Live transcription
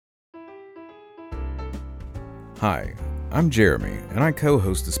Hi, I'm Jeremy, and I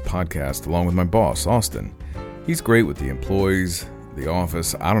co-host this podcast along with my boss, Austin. He's great with the employees, the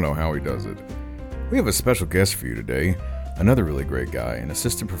office. I don't know how he does it. We have a special guest for you today, another really great guy, an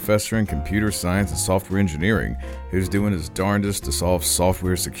assistant professor in computer science and software engineering who's doing his darndest to solve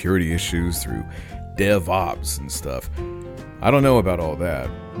software security issues through DevOps and stuff. I don't know about all that,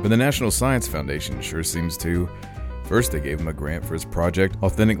 but the National Science Foundation sure seems to. First, they gave him a grant for his project,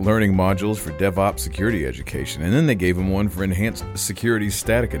 Authentic Learning Modules for DevOps Security Education, and then they gave him one for Enhanced Security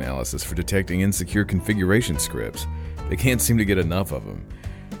Static Analysis for detecting insecure configuration scripts. They can't seem to get enough of them,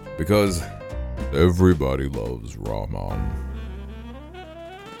 because everybody loves Rahman.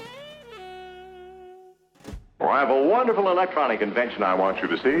 Well, I have a wonderful electronic invention I want you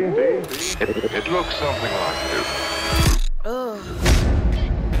to see. It looks something like this.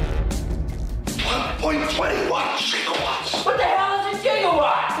 1.21 gigawatts. What the hell is a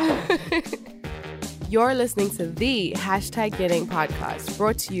gigawatt? You're listening to the #Getting podcast,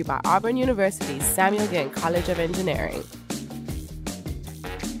 brought to you by Auburn University's Samuel Ginn College of Engineering.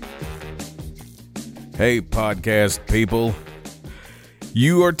 Hey, podcast people.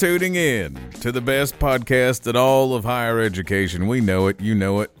 You are tuning in to the best podcast in all of higher education. We know it. You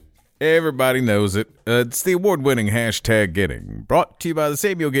know it. Everybody knows it. It's the award-winning #Getting, brought to you by the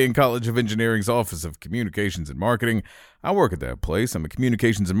Samuel Ginn College of Engineering's Office of Communications and Marketing. I work at that place. I'm a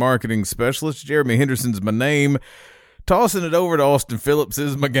communications and marketing specialist. Jeremy Henderson's my name. Tossing it over to Austin Phillips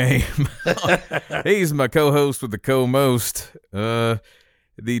is my game. He's my co-host with the co-most, the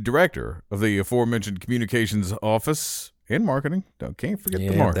director of the aforementioned communications office and marketing. Can't forget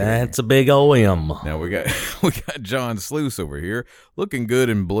the marketing. That's a big O-M. Now we got John Sluice over here, looking good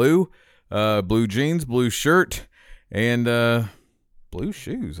in blue, blue jeans, blue shirt, and blue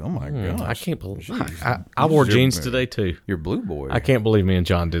shoes. Oh my gosh! I can't believe I wore jeans today too. You're blue boy. I can't believe me and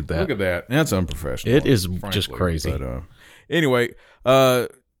John did that. Look at that. That's unprofessional. It is frankly, just crazy. But anyway,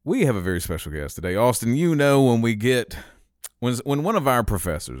 we have a very special guest today, Austin. You know when we get when one of our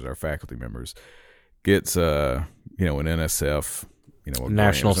professors, our faculty members, gets an NSF, a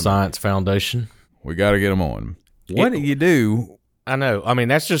National Science Foundation. We got to get them on. What do you do? I know. I mean,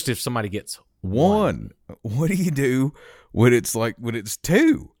 that's just if somebody gets one. What do you do when it's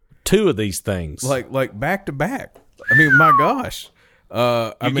two of these things, like back to back? I mean, my gosh.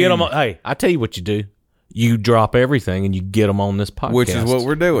 Get them. Hey, I tell you what you do. You drop everything and you get them on this podcast, which is what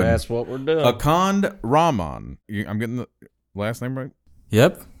we're doing. That's what we're doing. Akand Rahman. I'm getting the last name right.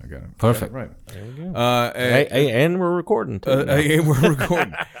 Yep. I got it. Perfect. Right. There we go. And we're recording too. And we're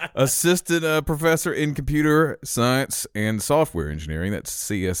recording. Assistant professor in computer science and software engineering. That's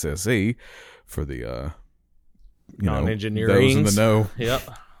CSSE for the non-engineering. Those in the know. Yep.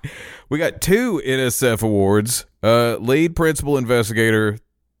 We got 2 NSF awards. Lead principal investigator,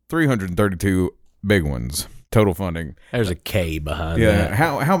 332 big ones. Total funding. There's a K behind that.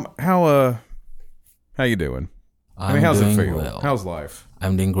 Yeah. How you doing? How's it feel? Well. How's life?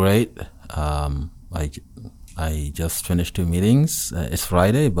 I'm doing great. I just finished 2 meetings. It's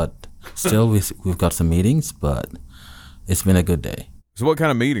Friday, but still we've got some meetings. But it's been a good day. So, what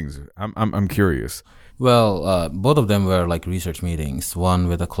kind of meetings? I'm curious. Well, both of them were like research meetings. One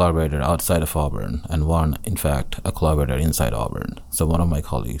with a collaborator outside of Auburn, and one, in fact, a collaborator inside Auburn. So one of my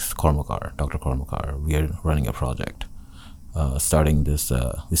colleagues, Dr. Kormakar, we are running a project. We started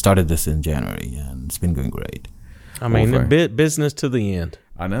this in January, and it's been going great. I mean, business to the end.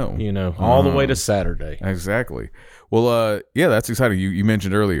 I know. All the way to Saturday. Exactly. Well, that's exciting. You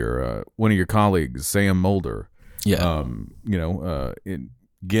mentioned earlier one of your colleagues, Sam Mulder. Yeah.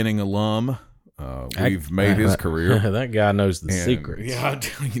 Ginning alum. We've made his career. That guy knows the secrets. Yeah,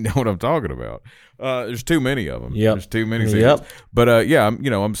 you know what I'm talking about. There's too many of them. Yep. There's too many secrets. Yep. But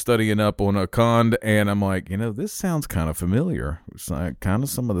I'm studying up on Akand, and I'm like, this sounds kind of familiar. It's like kind of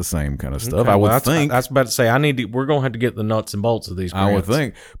some of the same kind of stuff. Okay, I would think. I was about to say we're going to have to get the nuts and bolts of these grants. I would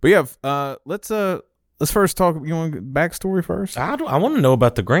think. But yeah, let's first talk. You want backstory first? I want to know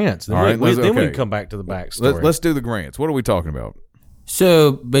about the grants. Then, all right, we can come back to the backstory. Let's do the grants. What are we talking about?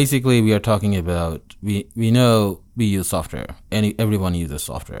 So basically, we are talking about we know we use software. Everyone uses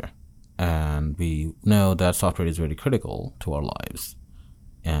software, and we know that software is very critical to our lives.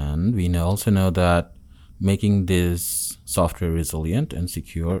 And we also know that making this software resilient and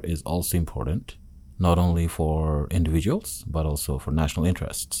secure is also important, not only for individuals but also for national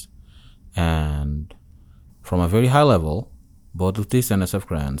interests. And from a very high level, both of these NSF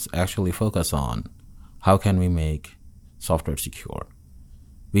grants actually focus on how can we make software secure.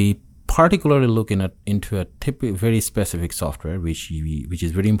 We particularly look into a very specific software which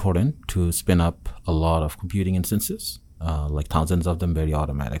is very important to spin up a lot of computing instances like thousands of them very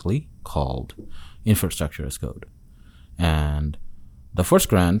automatically, called Infrastructure as Code. And the first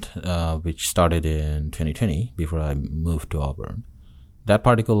grant, which started in 2020, before I moved to Auburn, that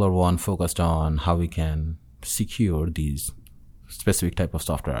particular one focused on how we can secure these specific type of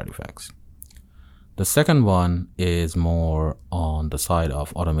software artifacts. The second one is more on the side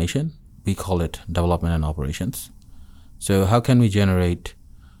of automation. We call it development and operations. So how can we generate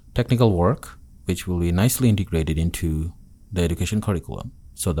technical work which will be nicely integrated into the education curriculum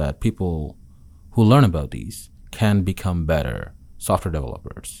so that people who learn about these can become better software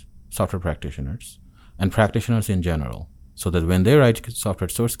developers, software practitioners, and practitioners in general, so that when they write software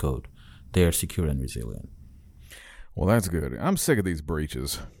source code, they are secure and resilient. Well, that's good. I'm sick of these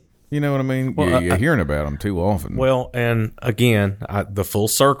breaches. You know what I mean? Well, You're hearing about them too often. Well, and again, the full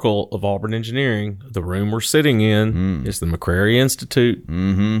circle of Auburn Engineering, the room we're sitting in is the McCrary Institute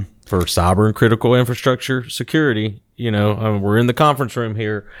for Cyber and Critical Infrastructure Security. You know, I mean, we're in the conference room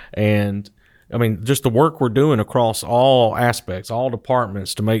here, and I mean, just the work we're doing across all aspects, all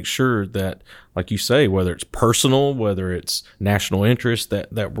departments, to make sure that, like you say, whether it's personal, whether it's national interest,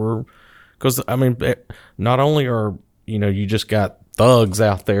 that we're, because I mean, not only are, you know, you just got thugs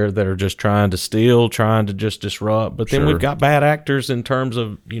out there that are just trying to steal, trying to just disrupt, but then we've got bad actors in terms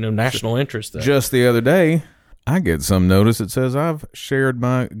of, you know, national interest there. Just the other day, I get some notice that says I've shared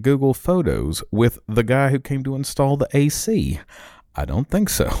my Google Photos with the guy who came to install the AC. I don't think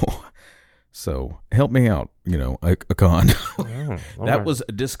so. So help me out, you know, Akan. That was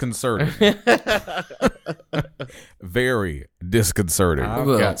disconcerting. Very disconcerting. I've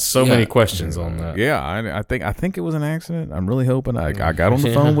got so many questions on that. Yeah, I think it was an accident. I'm really hoping. I got on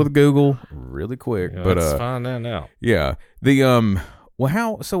the phone with Google really quick, but let's find that out. Yeah, well,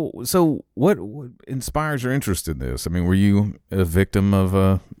 how so? What inspires your interest in this? I mean, were you a victim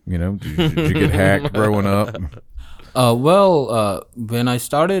of you know, did you get hacked growing up? When I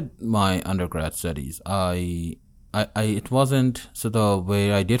started my undergrad studies, it wasn't so the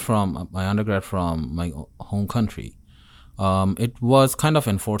way I did from my undergrad from my home country. It was kind of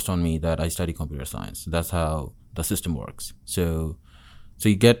enforced on me that I study computer science. That's how the system works. So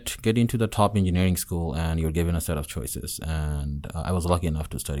you get into the top engineering school and you're given a set of choices. And I was lucky enough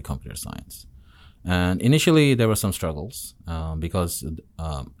to study computer science. And initially there were some struggles because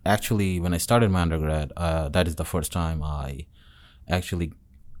actually when I started my undergrad, that is the first time I actually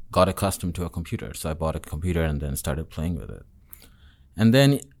got accustomed to a computer. So I bought a computer and then started playing with it. And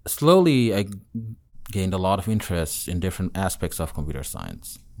then slowly I gained a lot of interest in different aspects of computer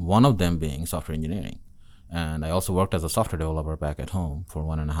science, one of them being software engineering. And I also worked as a software developer back at home for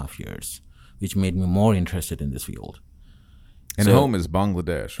 1.5 years, which made me more interested in this field. And home is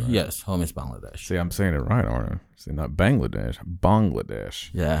Bangladesh, right? Yes, home is Bangladesh. See, I'm saying it right, aren't I? See, not Bangladesh, Bangladesh.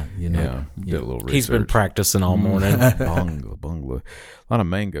 Yeah, you know. Yeah, did a little research. He's been practicing all morning. Bangla. A lot of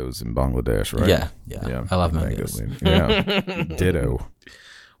mangoes in Bangladesh, right? Yeah. I love mangoes. Yeah, ditto.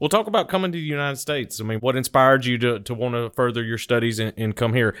 We'll talk about coming to the United States. I mean, what inspired you to want to further your studies and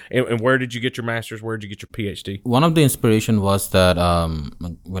come here? And where did you get your master's? Where did you get your PhD? One of the inspiration was that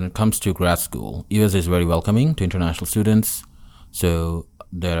when it comes to grad school, US is very welcoming to international students. So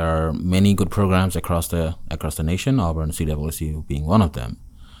there are many good programs across the nation, Auburn CWSU being one of them.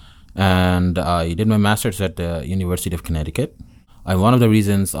 And I did my master's at the University of Connecticut. One of the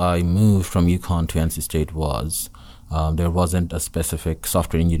reasons I moved from UConn to NC State was there wasn't a specific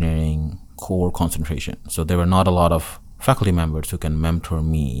software engineering core concentration. So there were not a lot of faculty members who can mentor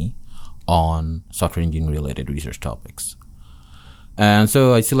me on software engineering related research topics. And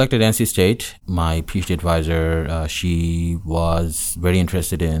so I selected NC State. My PhD advisor, she was very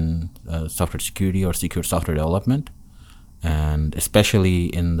interested in software security or secure software development, and especially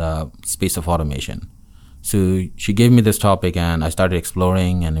in the space of automation. So she gave me this topic and I started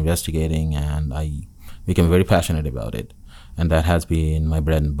exploring and investigating, and I became very passionate about it. And that has been my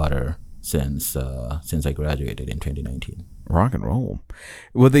bread and butter since I graduated in 2019. Rock and roll.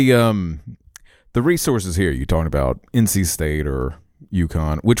 Well, the resources here, you're talking about NC State or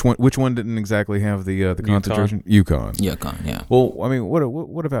UConn. Which one didn't exactly have the concentration? UConn. UConn, yeah. Well, I mean,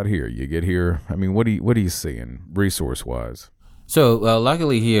 what about here? You get here. I mean, what are you seeing resource wise? So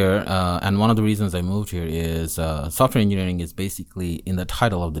luckily here, and one of the reasons I moved here is software engineering is basically in the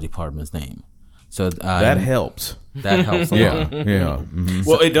title of the department's name. So that helps. That helps a lot. Yeah. Mm-hmm.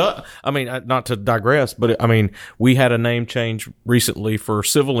 Well, it does. I mean, not to digress, but I mean, we had a name change recently for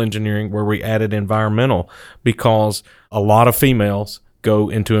civil engineering where we added environmental because a lot of females go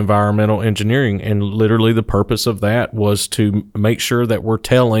into environmental engineering, and literally the purpose of that was to make sure that we're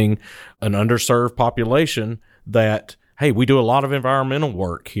telling an underserved population that, hey, we do a lot of environmental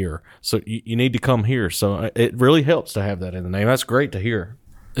work here, so you need to come here. So it really helps to have that in the name. That's great to hear.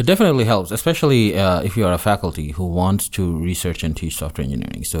 It definitely helps, especially if you are a faculty who wants to research and teach software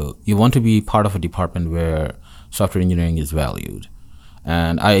engineering. So you want to be part of a department where software engineering is valued.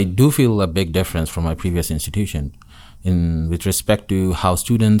 And I do feel a big difference from my previous institution with respect to how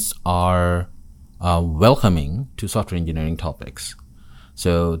students are welcoming to software engineering topics.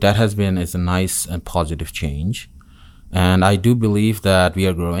 So that is a nice and positive change. And I do believe that we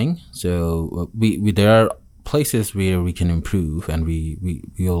are growing. So there are places where we can improve, and we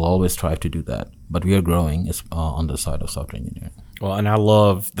will always strive to do that. But we are growing on the side of software engineering. Well, and I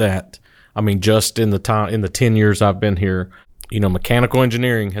love that. I mean, just in the 10 years I've been here, mechanical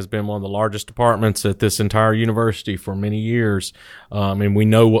engineering has been one of the largest departments at this entire university for many years. And we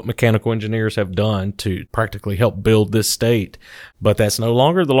know what mechanical engineers have done to practically help build this state. But that's no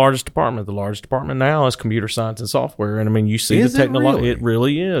longer the largest department. The largest department now is computer science and software. And I mean, you see the technology. It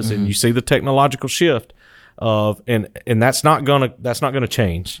really is. Mm-hmm. And you see the technological shift and that's not gonna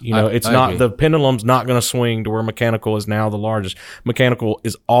change. It's not, the pendulum's not gonna swing to where mechanical is now the largest. Mechanical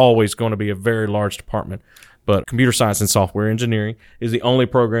is always going to be a very large department. But computer science and software engineering is the only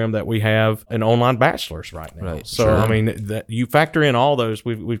program that we have an online bachelor's right now. Right. So, sure. I mean, that you factor in all those,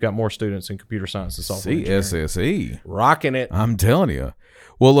 we've got more students in computer science and software engineering. CSSE. Rocking it. I'm telling you.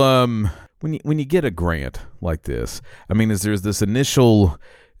 Well, when you get a grant like this, I mean, there's this initial,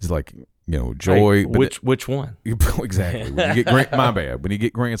 it's like, joy. Hey, which one? Exactly. When you get my bad. When you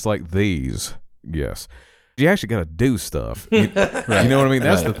get grants like these, yes. You actually got to do stuff. You know what I mean?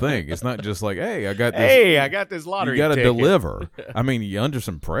 That's the thing. It's not just like, hey, I got this lottery ticket. You got to deliver. I mean, you under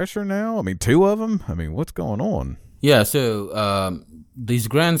some pressure now? I mean, 2 of them? I mean, what's going on? Yeah, so these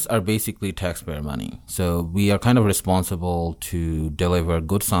grants are basically taxpayer money. So we are kind of responsible to deliver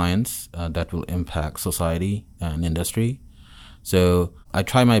good science that will impact society and industry. So I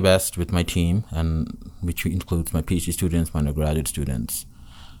try my best with my team, and which includes my PhD students, my undergraduate students,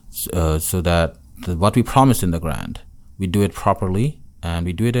 so that what we promise in the grant, we do it properly, and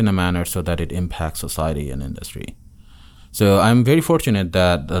we do it in a manner so that it impacts society and industry. So I'm very fortunate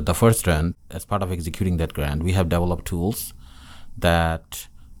that the first grant, as part of executing that grant, we have developed tools that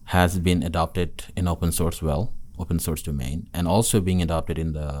has been adopted in open source domain, and also being adopted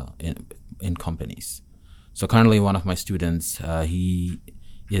in companies. So currently one of my students, he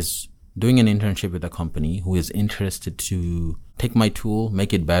is doing an internship with a company who is interested to take my tool,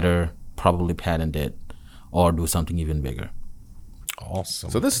 make it better, probably patent it, or do something even bigger. Awesome.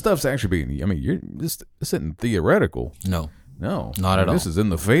 So this stuff's actually being, I mean, this isn't theoretical. No, not at all. This is in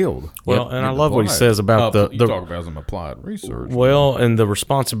the field. Well, and I love what he says about you talk about some applied research. Well, and the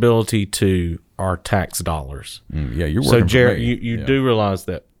responsibility to our tax dollars. Yeah, you're working so, Jared, for me. you do realize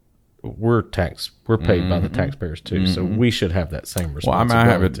that we're paid by the taxpayers too, so we should have that same responsibility. Well,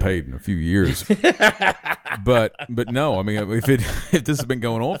 I haven't paid in a few years, but no, I mean, if this has been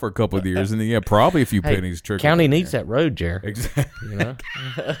going on for a couple of years, and then probably a few pennies trickle. County needs that road, Jared. Exactly.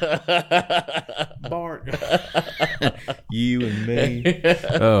 Bart, you and me.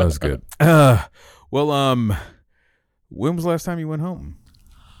 Oh, that's good. Well, when was the last time you went home?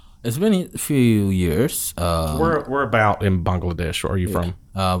 It's been a few years. We're about in Bangladesh. Where are you from?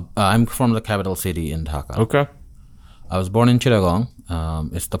 I'm from the capital city in Dhaka. Okay. I was born in Chittagong.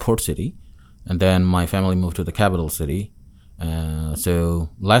 It's the port city. And then my family moved to the capital city. So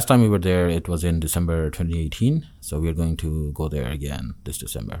last time we were there, it was in December 2018. So we're going to go there again this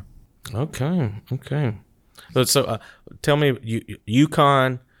December. Okay. So tell me,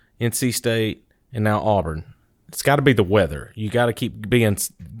 UConn, NC State, and now Auburn. It's got to be the weather. You got to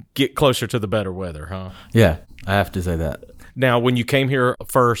get closer to the better weather, huh? Yeah, I have to say that. Now, when you came here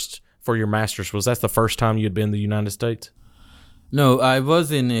first for your master's, was that the first time you'd been in the United States? No, I was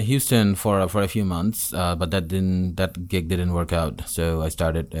in Houston for a few months, but that gig didn't work out. So I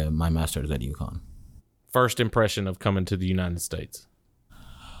started my master's at UConn. First impression of coming to the United States?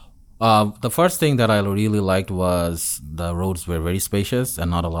 The first thing that I really liked was the roads were very spacious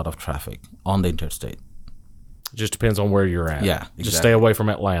and not a lot of traffic on the interstate. It just depends on where you're at. Yeah, exactly. Just stay away from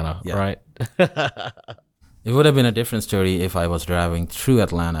Atlanta, right? It would have been a different story if I was driving through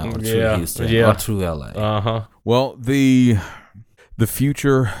Atlanta or through Houston or through LA. Uh-huh. Well, the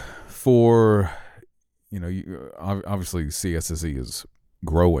future for, obviously CSSE is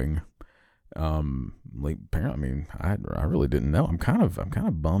growing. Apparently, I mean, I really didn't know. I'm kind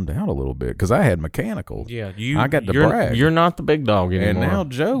of bummed out a little bit because I had mechanical. Yeah, I got to brag. You're not the big dog anymore. And now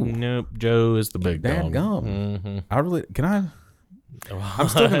Joe. Nope, Joe is the big dog. Dadgum. I'm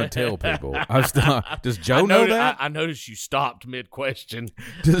still going to tell people. Does Joe know that? I noticed you stopped mid-question.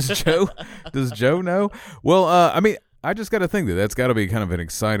 Does Joe know? Well, I mean, I just got to think that's got to be kind of an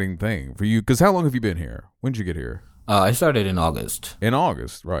exciting thing for you. Because how long have you been here? When did you get here? I started in August. In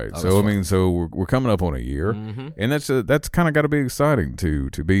August, right? August so I mean, so we're coming up on a year, and that's kind of got to be exciting to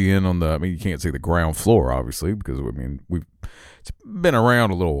be in on the. I mean, you can't see the ground floor, obviously, because I mean it's been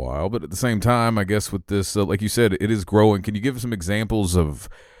around a little while, but at the same time, I guess with this, like you said, it is growing. Can you give some examples of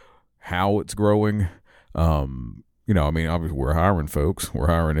how it's growing? I mean, obviously we're hiring folks. We're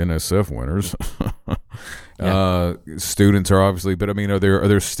hiring NSF winners. Students are obviously, but I mean, are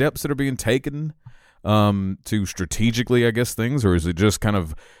there steps that are being taken to strategically, I guess, things, or is it just kind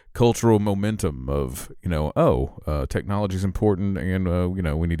of cultural momentum of, technology is important and,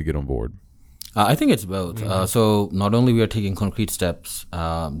 we need to get on board? I think it's both. So not only we are taking concrete steps,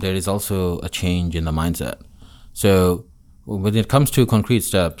 there is also a change in the mindset. So when it comes to concrete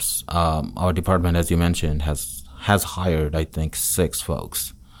steps, our department, as you mentioned, has hired, I think, 6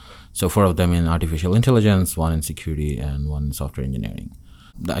 folks. So 4 of them in artificial intelligence, 1 in security, and 1 in software engineering.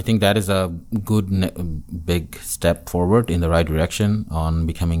 I think that is a good big step forward in the right direction on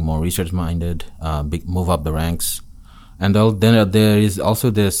becoming more research-minded, move up the ranks. And then there is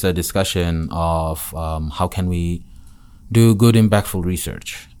also this discussion of how can we do good, impactful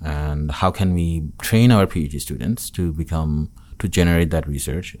research, and how can we train our PhD students to generate that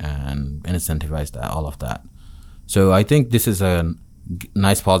research and incentivize all of that. So I think this is a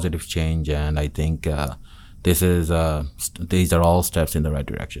nice positive change, and I think these are all steps in the right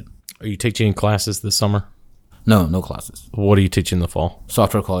direction. Are you teaching classes this summer? No classes. What are you teaching in the fall?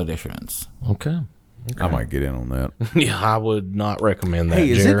 Software quality assurance. Okay. I might get in on that. Yeah, I would not recommend that.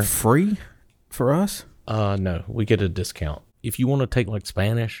 Hey, is Jer. it free for us? No, we get a discount. If you want to take like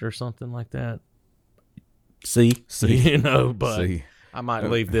Spanish or something like that, see, but See. I might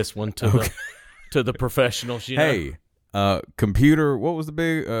leave this one to the professionals. Hey, computer. What was the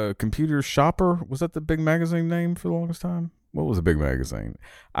big computer shopper? Was that the big magazine name for the longest time? What was the big magazine?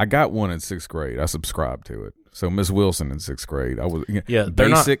 I got one in 6th grade. I subscribed to it. So Miss Wilson in 6th grade. I was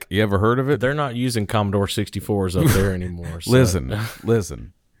Basic. You ever heard of it? They're not using Commodore 64s up there anymore. So.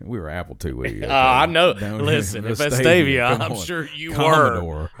 Listen. We were Apple IIe. I know. Listen, if Vestavia, I'm sure you Commodore.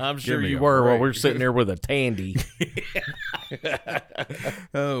 were. I'm sure you were while we're sitting there with a Tandy.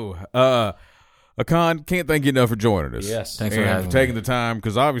 Akan, can't thank you enough for joining us. Yes. Thanks and for having taking me. the time,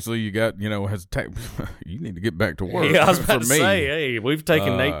 because obviously you got, you need to get back to work. Yeah, I was about for to me. say, hey, we've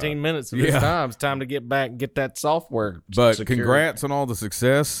taken 18 minutes of this time. It's time to get back and get that software But secured. congrats on all the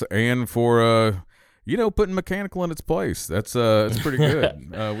success and for, putting mechanical in its place. That's pretty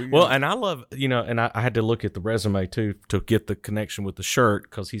good. And I love, and I had to look at the resume too to get the connection with the shirt,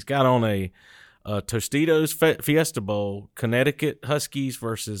 because he's got on a Tostitos Fiesta Bowl, Connecticut Huskies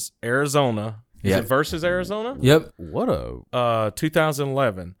versus Arizona. Is it versus Arizona? Yep. What a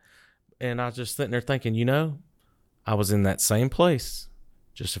 2011. And I was just sitting there thinking, I was in that same place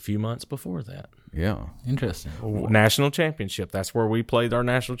just a few months before that. yeah. Interesting. National championship. That's where we played our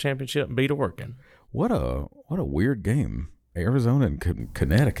national championship and beat Oregon. What a weird game. Arizona and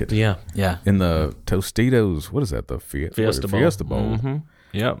Connecticut. Yeah. Yeah. In the Tostitos, what is that? The Fiesta Bowl. Mm-hmm.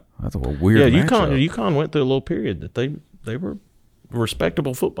 Yep. That's a weird matchup. UConn went through a little period that they were a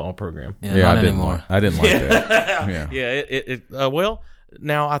respectable football program. Yeah, Yeah, not I didn't anymore. like. I didn't like that. Yeah. Yeah. Well,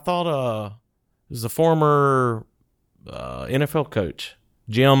 now I thought it was a former NFL coach,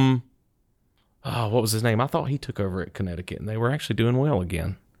 Jim. What was his name? I thought he took over at Connecticut, and they were actually doing well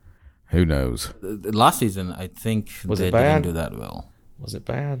again. Who knows? Last season, I think Was they it bad? didn't do that well. Was it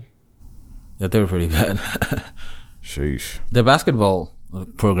bad? Yeah, they were pretty bad. Sheesh. The basketball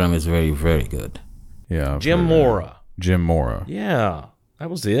program is very, very good. Yeah. I've Jim heard Mora. Jim Mora. Yeah, that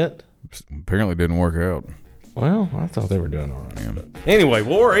was it. Apparently didn't work out. Well, I thought they were doing all right. But anyway,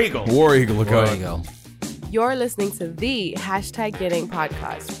 War Eagle. War Eagle, look There out. you go. You're listening to the #Getting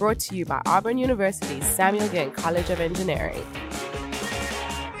podcast, brought to you by Auburn University's Samuel Ginn College of Engineering.